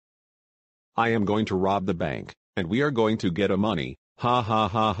I am going to rob the bank, and we are going to get a money. Ha ha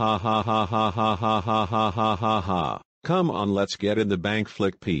ha ha ha ha ha ha ha ha ha ha ha ha. Come on, let's get in the bank,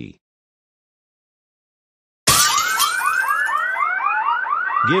 Fliqpy.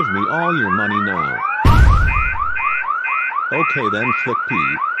 Give me all your money now. Okay then,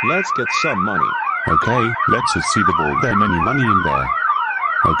 Fliqpy, let's get some money. Okay, let's see the ball. There many money in there.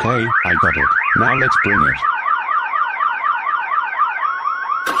 Okay, I got it. Now let's bring it.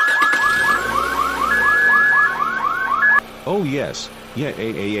 Oh yes, yeah.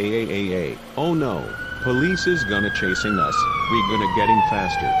 Oh no, police is gonna chasing us. We gonna getting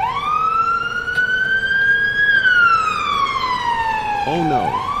faster. Oh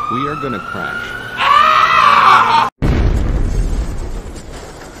no, we are gonna crash.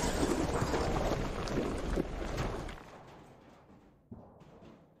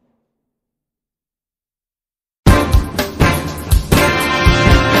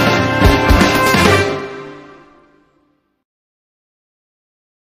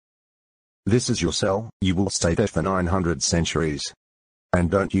 This is your cell. You will stay there for 900 centuries. And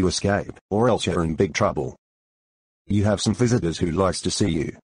don't you escape, or else you're in big trouble. You have some visitors who likes to see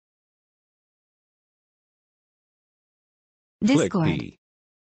you. Discord. Fliqpy,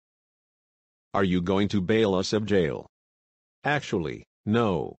 are you going to bail us of jail? Actually,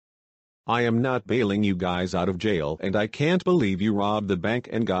 no. I am not bailing you guys out of jail, and I can't believe you robbed the bank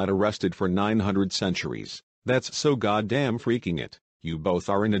and got arrested for 900 centuries. That's so goddamn freaking it. You both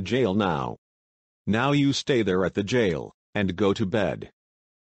are in a jail now. Now you stay there at the jail, and go to bed.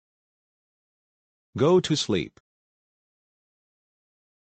 Go to sleep.